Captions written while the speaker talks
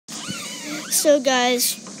So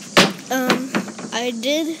guys, I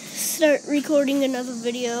did start recording another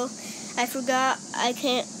video. I forgot I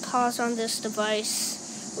can't pause on this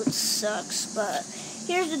device, which sucks, but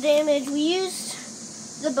here's the damage. We used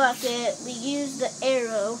the bucket, we used the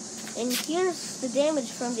arrow, and here's the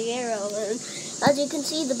damage from the arrow. And as you can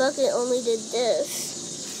see, the bucket only did this.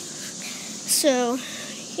 So,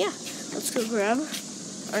 yeah, let's go grab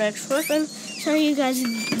our next weapon. Sorry you guys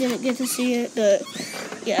didn't get to see it, but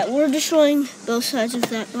yeah, we're destroying both sides of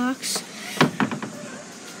that box.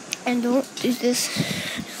 And don't do this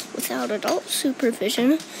without adult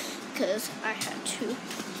supervision, because I had to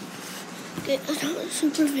get adult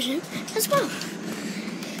supervision as well.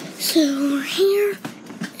 So we're here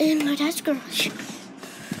in my dad's garage.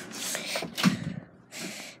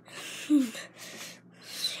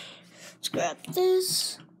 Let's grab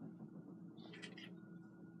this.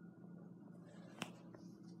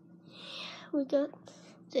 We got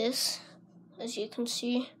this, as you can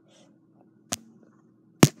see.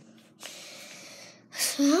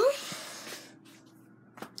 So,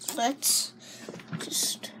 let's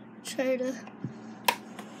just try to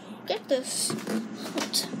get this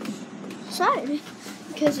outside,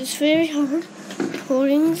 because it's very hard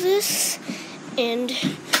holding this and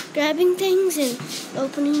grabbing things and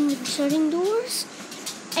opening and shutting doors.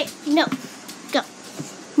 Hey, no, go,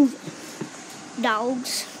 move it,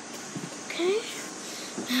 dogs. Okay,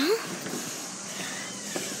 now,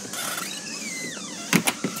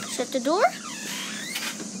 shut the door,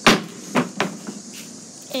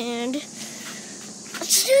 and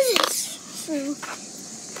let's do this. So,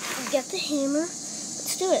 I've got the hammer,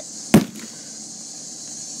 let's do it.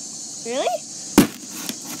 Really?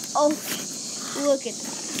 Oh, look at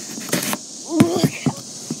that. Look how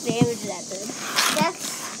damage that did. That's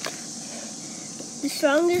the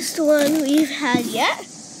strongest one we've had yet.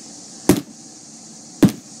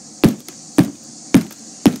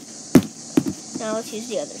 Now let's use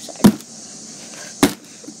the other side.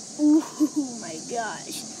 Ooh, my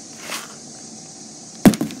gosh.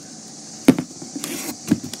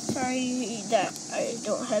 Sorry that I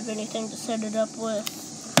don't have anything to set it up with.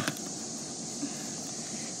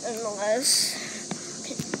 Unless I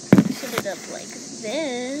can set it up like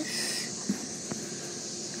this.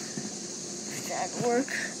 That'd work.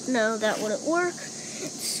 No, that wouldn't work.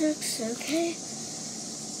 6, okay.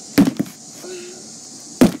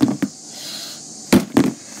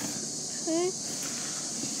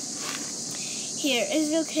 Here, is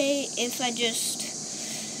it okay if I just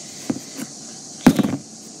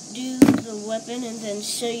do the weapon and then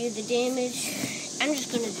show you the damage? I'm just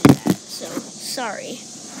going to do that, so sorry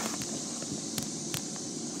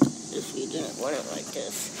if you didn't want it like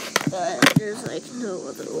this, but there's like no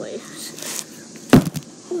other way.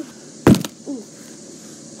 Ooh. Ooh.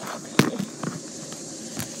 Okay.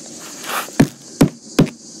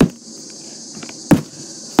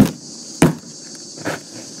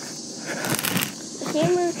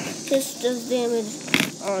 Hammer just does damage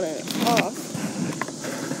on and off,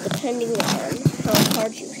 depending on how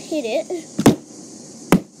hard you hit it.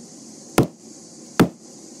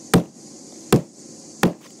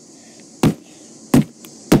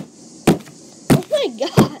 Oh my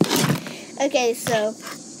god! Okay, so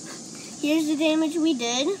here's the damage we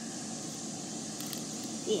did.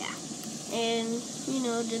 Yeah, and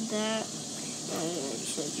did that. I already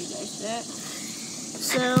showed you guys that.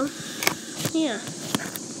 So, yeah.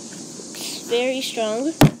 Very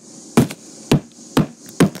strong.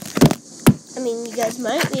 I mean, you guys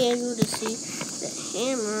might be able to see the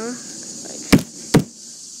hammer.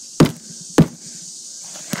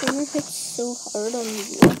 The hammer hits so hard on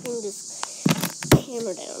knocking this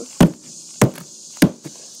hammer down.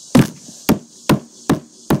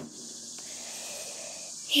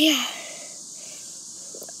 Yeah.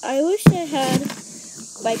 I wish I had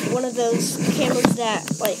like one of those cameras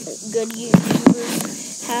that like good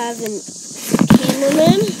YouTubers have and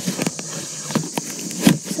cameraman,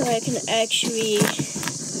 so I can actually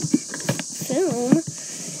film,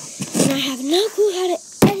 and I have no clue how to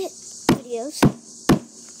edit videos.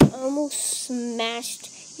 I almost smashed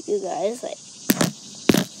you guys, I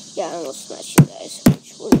almost smashed you guys,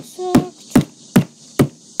 which one sucked,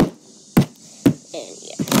 and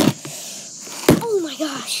yeah. Oh my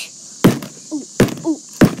gosh. Ooh, ooh,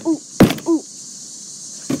 ooh, ooh.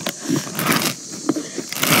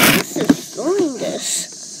 This is throwing this.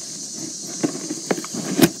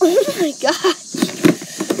 Oh my gosh.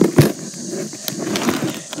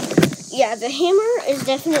 Yeah, the hammer is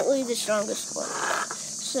definitely the strongest one.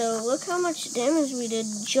 So look how much damage we did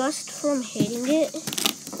just from hitting it.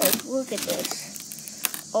 Like, look at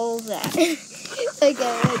this. All that.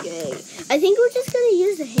 Okay. I think we're just gonna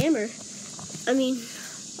use the hammer.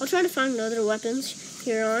 I'll try to find other weapons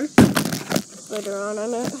later on, I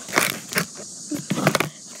meant.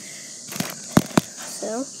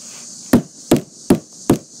 So.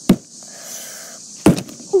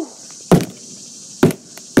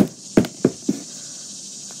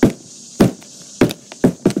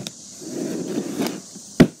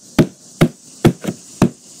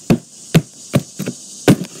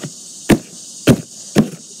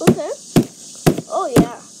 Okay. Oh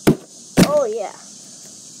yeah. Oh yeah.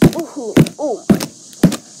 Ooh. Ooh.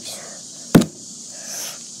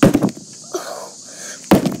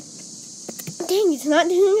 Dang, it's not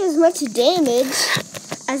doing as much damage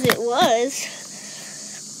as it was.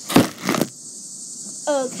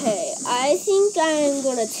 Okay, I think I'm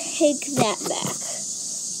gonna take that back.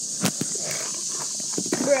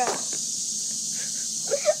 Bruh.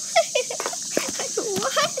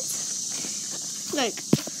 What? Like,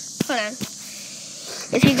 hold on.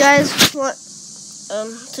 If you guys want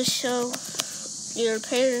to show your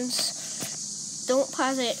parents, don't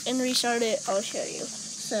pause it and restart it. I'll show you.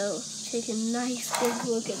 So take a nice good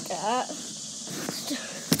look at that.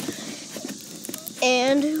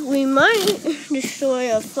 And we might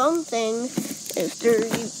destroy a phone thing if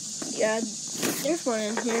there's one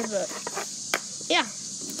in here, but yeah.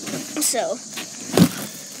 So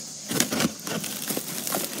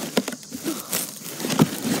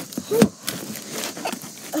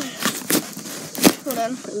hold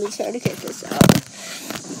on, let me try to get this out.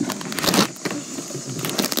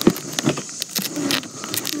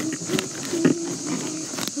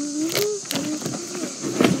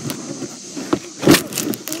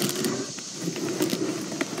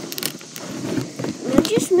 I'm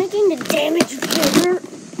just making the damage bigger.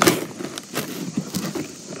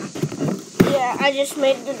 Yeah, I just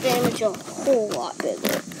made the damage a whole lot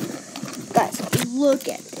bigger. Guys, look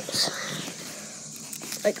at this.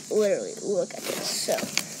 Like, literally, look at this. So,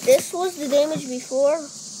 this was the damage before,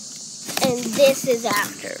 and this is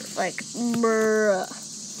after. Like, bruh.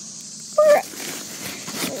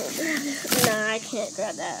 Nah, I can't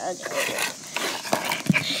grab that. Okay.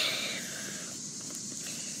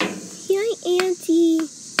 Hi, Auntie.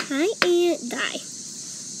 Hi, Aunt. Die.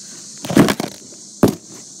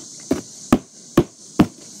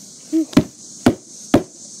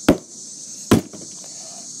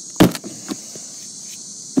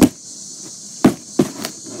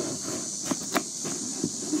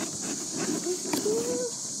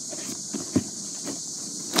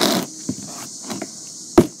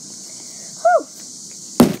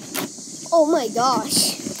 Oh my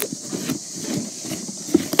gosh.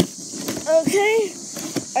 Okay,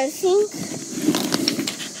 I think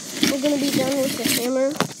we're gonna be done with the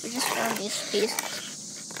hammer. We just found this piece.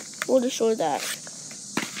 We'll destroy that.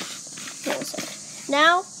 Wait a second.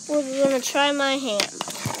 Now we're gonna try my hand.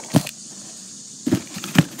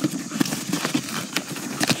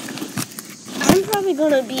 I'm probably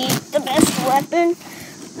gonna be the best weapon.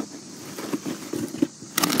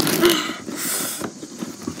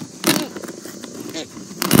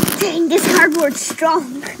 Dang, this cardboard's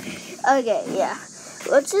strong. Okay, yeah.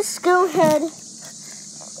 Let's just go ahead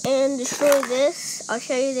and destroy this. I'll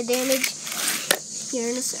show you the damage here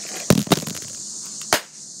in a second.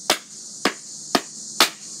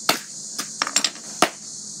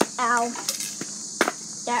 Ow.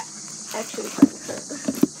 That actually kind of hurt.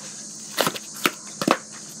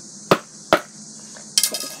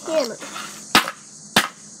 Okay, hammer.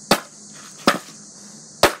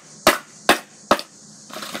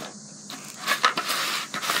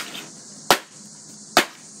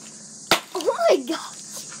 Oh my God.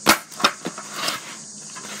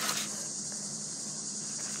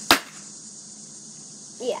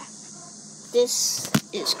 Yeah, this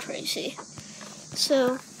is crazy.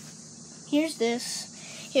 So, here's this.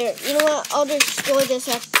 Here, you know what? I'll destroy this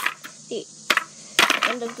at the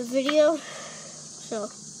end of the video. So,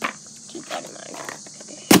 keep that in mind.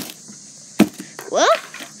 Okay. Well,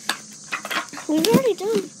 we've already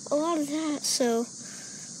done a lot of that, so,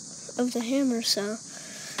 of the hammer, so.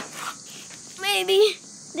 Maybe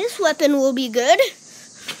this weapon will be good.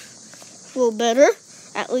 Well, better,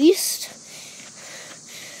 at least.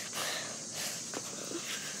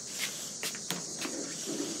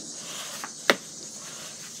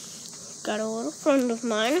 Got a little friend of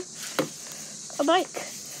mine, a bike.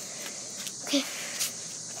 Okay.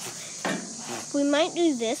 We might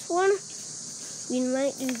do this one. We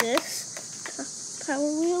might do this power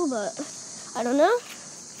wheel, but I don't know.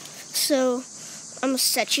 So I'm gonna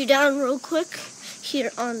set you down real quick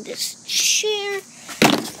here on this chair.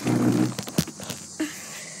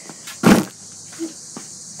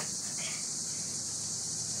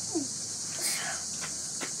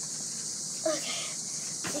 Okay.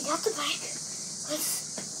 got the bike.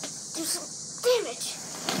 Let's do some damage.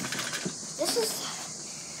 This is the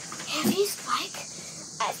heaviest bike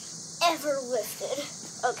I've ever lifted.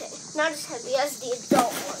 Okay, not as heavy as the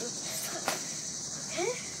adult one.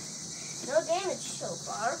 Okay, no damage so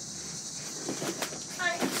far.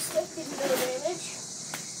 Unexpected no damage,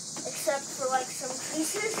 except for like some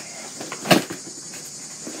creases.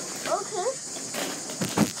 Okay.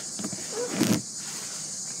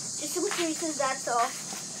 Just some creases, that's all.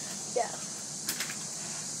 Yeah.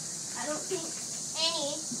 I don't think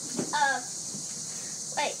any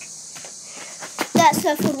that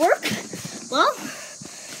stuff would work. Well,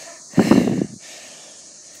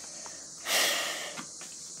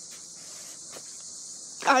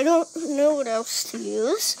 I don't know what else to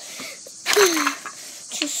use.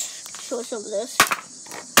 Just show some of this.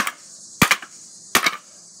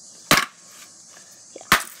 Yeah,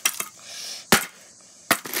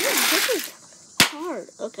 this is hard.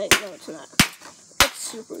 Okay, no, it's not. It's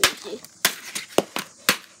super easy.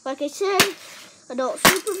 Like I said, adult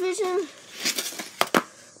supervision.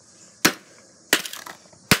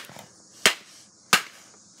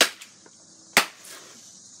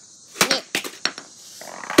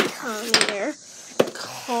 Come here.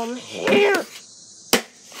 Come here.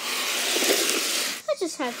 I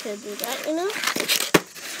just have to do that, you know?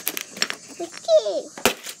 Okay.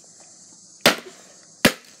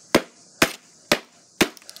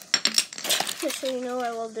 Just so you know,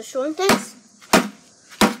 I love destroying things.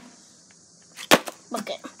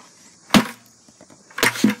 Okay.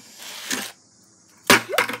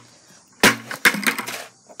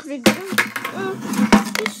 Pretty good.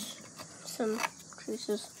 Just some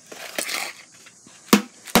creases.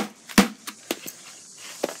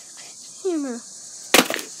 Hammer.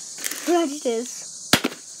 Prejudice.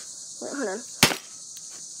 Wait, hold on.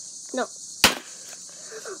 No.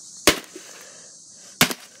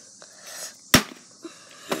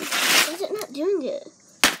 Why is it not doing it?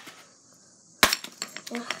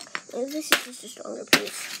 Yeah, maybe this is just a stronger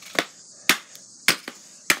piece.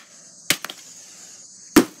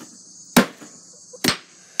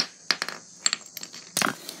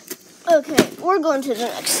 Okay, we're going to the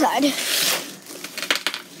next side.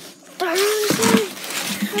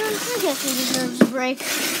 I guess it deserves a break.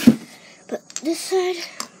 But this side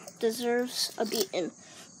deserves a beating.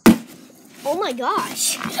 Oh my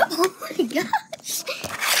gosh. Oh my gosh.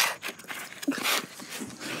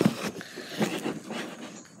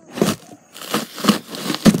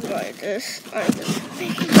 Like this. I just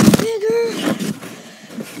make it bigger.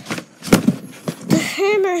 The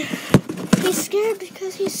hammer. He's scared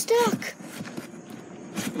because he's stuck.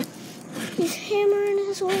 He's hammering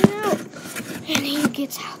his way out. And he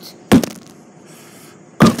gets out.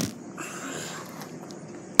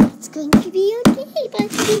 It's going to be okay,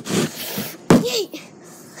 buddy. Yay!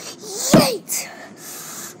 Yeet!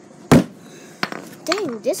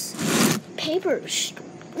 Dang, this paper is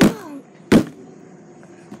strong.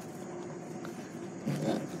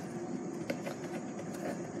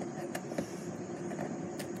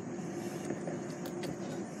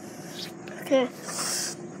 Okay.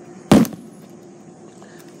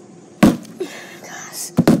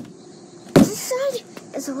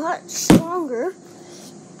 Is a lot stronger.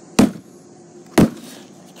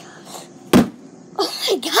 Oh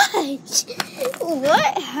my gosh!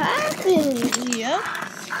 What happened? Yep.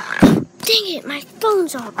 Dang it, my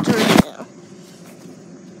phone's all dirty now.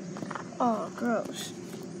 Oh, gross.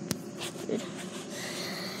 Dude.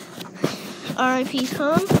 R.I.P.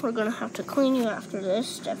 phone. We're gonna have to clean you after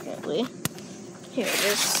this, definitely. Here,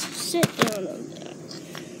 just sit down on that.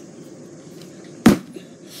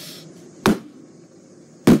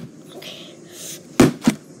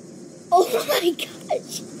 Oh my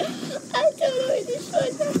gosh! I totally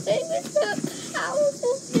destroyed that thing with the owls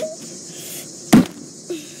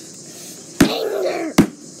and anger!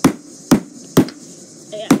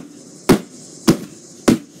 Yeah.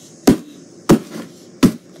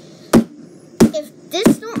 If this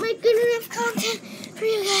don't make good enough content for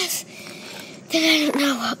you guys, then I don't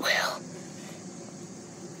know what will.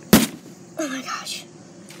 Oh my gosh.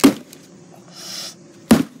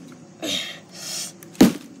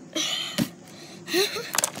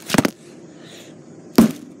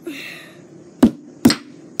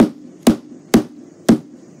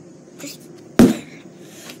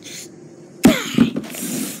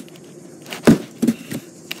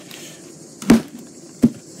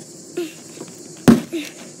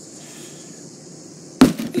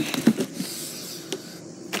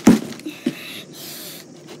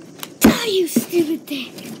 You stupid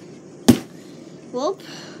thing. Well,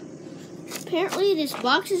 apparently this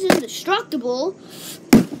box is indestructible.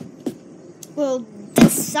 Well,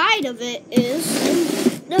 this side of it is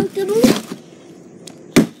indestructible.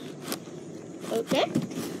 Okay.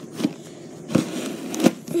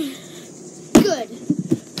 Good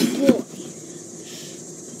boy.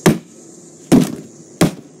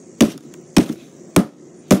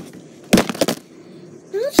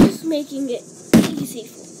 Now it's just making it easy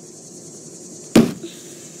for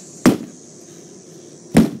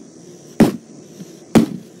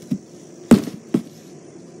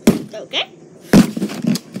Okay.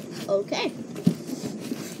 Okay.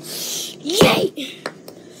 Yay!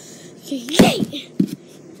 Yay!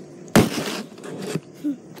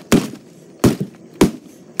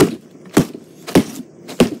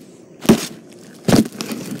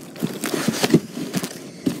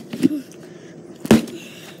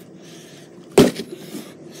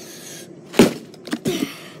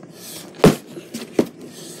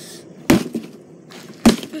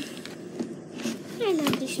 I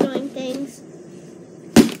love destroying things.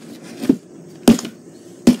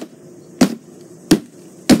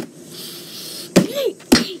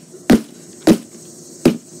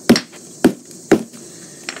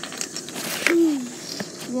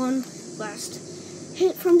 One last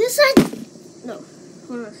hit from this side. No,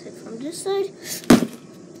 one last hit from this side.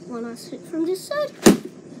 One last hit from this side.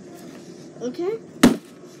 Okay.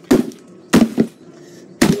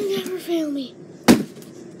 You never fail me.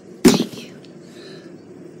 Thank you.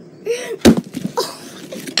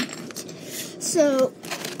 So,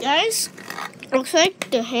 guys, looks like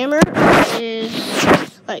the hammer is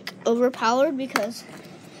like overpowered because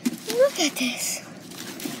look at this.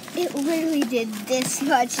 It literally did this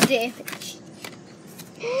much damage.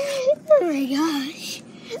 Oh my gosh.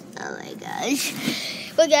 Oh my gosh.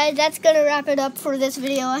 Well, guys, that's going to wrap it up for this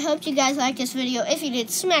video. I hope you guys liked this video. If you did,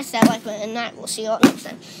 smash that like button, and I will see you all next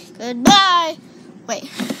time. Goodbye. Wait.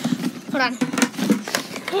 Hold on.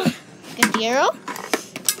 Get the arrow.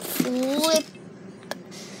 Flip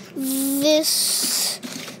this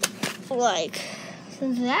like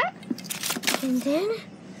that. And then...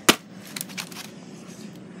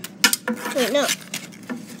 Wait, no.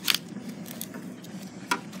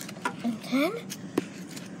 And then...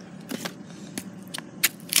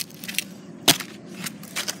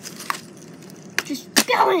 Just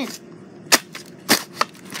go in!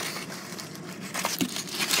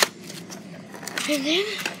 And then...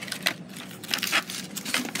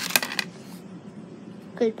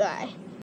 Goodbye.